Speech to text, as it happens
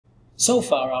So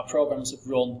far our programs have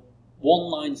run one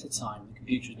line at a time. The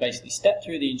computer has basically stepped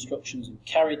through the instructions and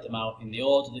carried them out in the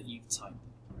order that you've typed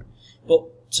them.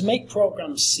 But to make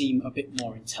programs seem a bit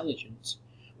more intelligent,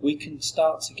 we can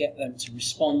start to get them to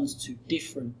respond to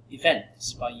different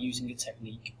events by using a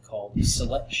technique called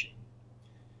selection.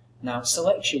 Now,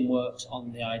 selection works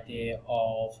on the idea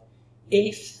of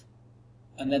if,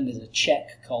 and then there's a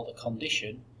check called a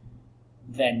condition,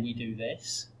 then we do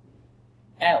this,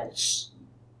 else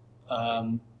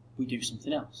we do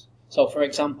something else. So, for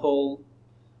example,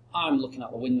 I'm looking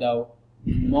out the window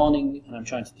in the morning and I'm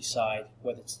trying to decide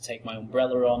whether to take my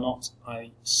umbrella or not.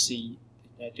 I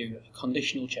do a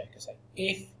conditional check. I say,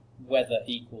 if weather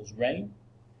equals rain,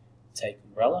 take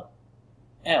umbrella,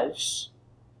 else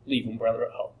leave umbrella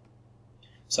at home.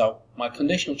 So my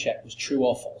conditional check was true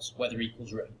or false, weather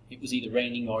equals rain. It was either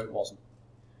raining or it wasn't.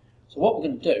 So what we're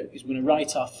going to do is we're going to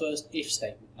write our first if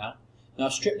statement now. Now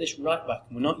I've stripped this right back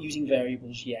and we're not using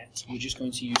variables yet, we're just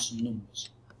going to use some numbers.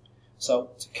 So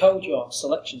to code your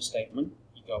selection statement,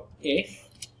 you go if,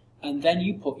 and then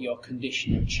you put your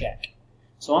conditional check.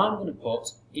 So I'm going to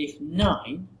put if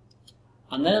 9,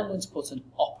 and then I'm going to put an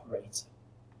operator.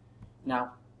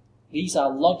 Now, these are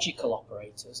logical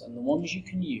operators, and the ones you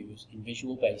can use in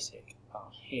Visual Basic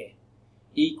are here.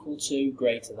 Equal to,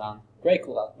 greater than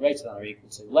or equal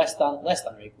to, less than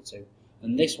or equal to,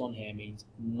 and this one here means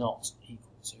not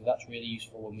equal to. That's really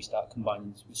useful when we start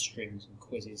combining this with strings and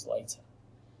quizzes later.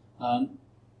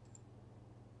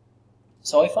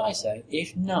 So if I say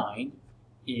if 9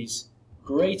 is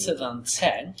greater than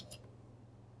 10,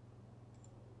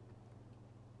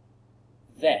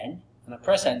 then, and I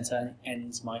press enter and it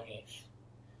ends my if.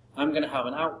 I'm going to have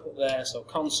an output there, so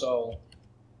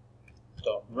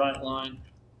console.writeLine,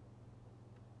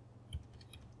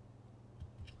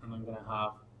 and I'm going to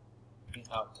have the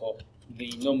output,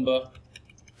 the number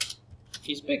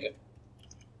is bigger.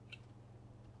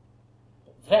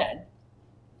 But then,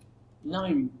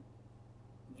 9,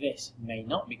 this may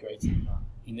not be greater than that.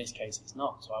 In this case it's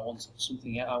not, so I want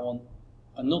something else. I want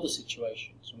another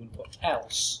situation, so I'm going to put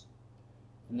else,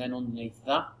 and then underneath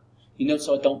that, you notice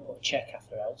I don't put a check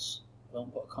after else, I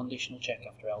don't put a conditional check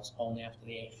after else, only after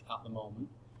the if at the moment.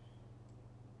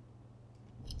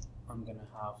 I'm going to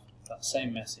have that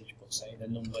same message, but say the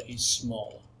number is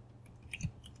smaller.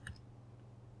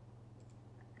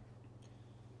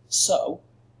 So,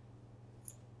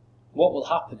 what will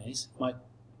happen is, my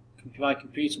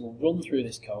computer will run through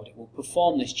this code, it will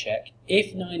perform this check.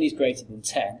 If 9 is greater than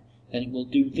 10, then it will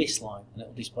do this line and it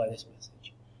will display this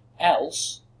message.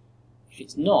 Else, if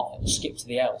it's not, it will skip to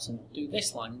the else and it will do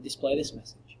this line and display this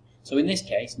message. So in this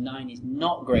case, 9 is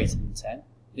not greater than 10,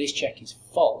 this check is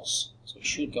false, so it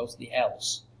should go to the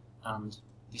else and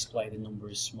display the number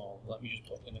is small. Let me just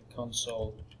put in a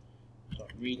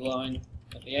console.readline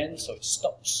at the end so it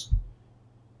stops.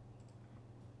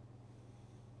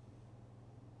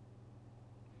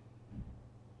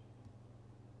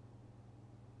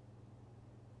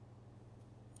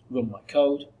 Run my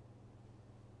code,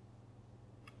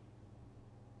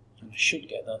 and I should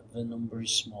get that the number is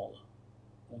smaller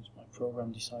once my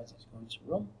program decides it's going to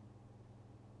run.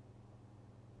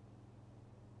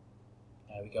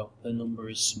 There we go, the number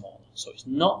is smaller. So it's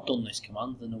not done this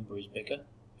command, the number is bigger,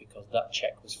 because that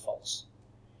check was false.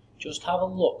 Just have a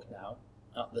look now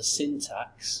at the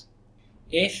syntax.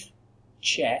 If,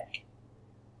 check,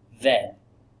 then,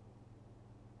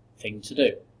 thing to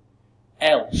do.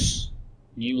 Else,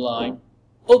 new line,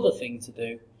 other thing to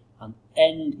do, and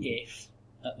end if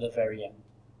at the very end.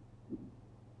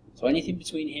 So anything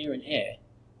between here and here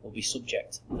will be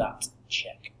subject to that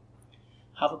check.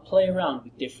 Have a play around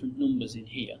with different numbers in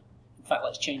here. In fact,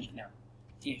 let's change it now.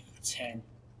 If 10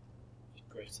 is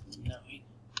greater than 9.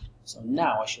 So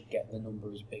now I should get the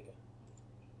number is bigger.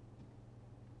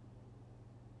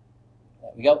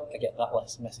 There we go, I get that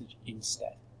less message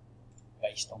instead,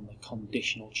 based on the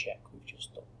conditional check we've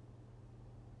just done.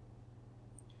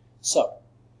 So,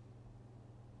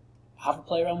 have a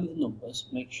play around with the numbers,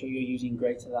 make sure you're using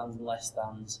greater thans and less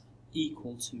thans,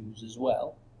 equal tos as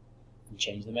well, and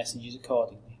change the messages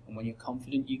accordingly. And when you're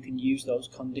confident you can use those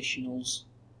conditionals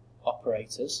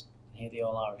operators, and here they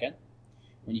all are again,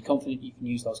 when you're confident you can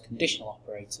use those conditional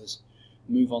operators,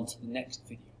 move on to the next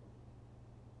video.